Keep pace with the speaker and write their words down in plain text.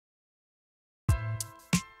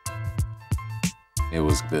It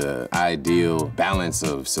was the ideal balance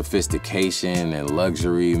of sophistication and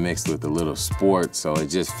luxury mixed with a little sport, so it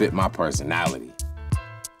just fit my personality.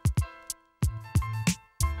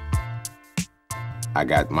 I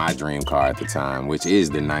got my dream car at the time, which is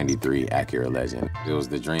the '93 Acura Legend. It was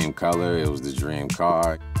the dream color, it was the dream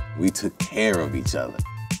car. We took care of each other.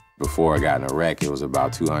 Before I got in a wreck, it was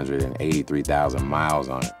about 283,000 miles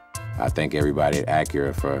on it. I thank everybody at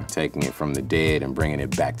Acura for taking it from the dead and bringing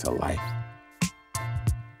it back to life.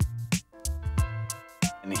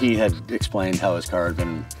 And he had explained how his car had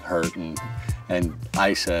been hurt, and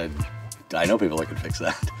I said, I know people that could fix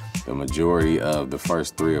that. The majority of the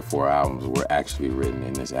first 3 or 4 albums were actually written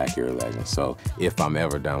in this Acura Legend. So if I'm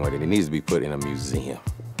ever done with it, it needs to be put in a museum.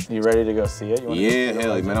 You ready to go see it? Yeah,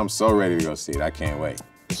 hell, man, I'm so ready to go see it. I can't wait.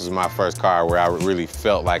 This was my first car where I really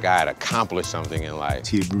felt like I had accomplished something in life.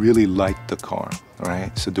 He really liked the car,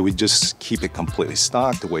 right? So do we just keep it completely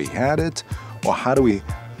stock the way he had it? Or how do we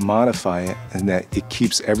modify it and that it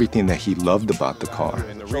keeps everything that he loved about the car?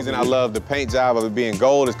 And the reason I love the paint job of it being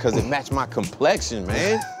gold is because it matched my complexion,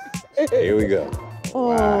 man. Here we go.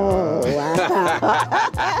 Oh,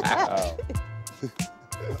 wow.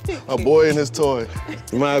 A boy and his toy.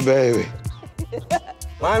 My baby.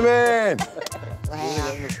 My man.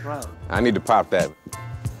 Wow. I need to pop that.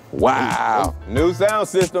 Wow. New sound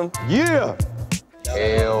system. Yeah.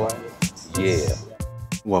 Hell yeah.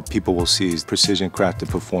 What people will see is precision-crafted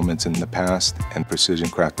performance in the past and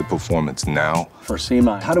precision-crafted performance now. For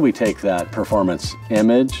SEMA, how do we take that performance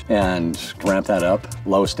image and ramp that up?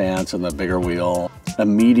 Low stance and the bigger wheel.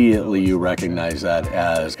 Immediately you recognize that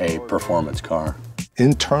as a performance car.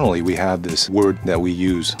 Internally, we have this word that we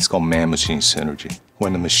use. It's called man-machine synergy.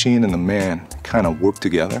 When the machine and the man kind of work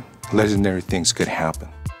together, legendary things could happen.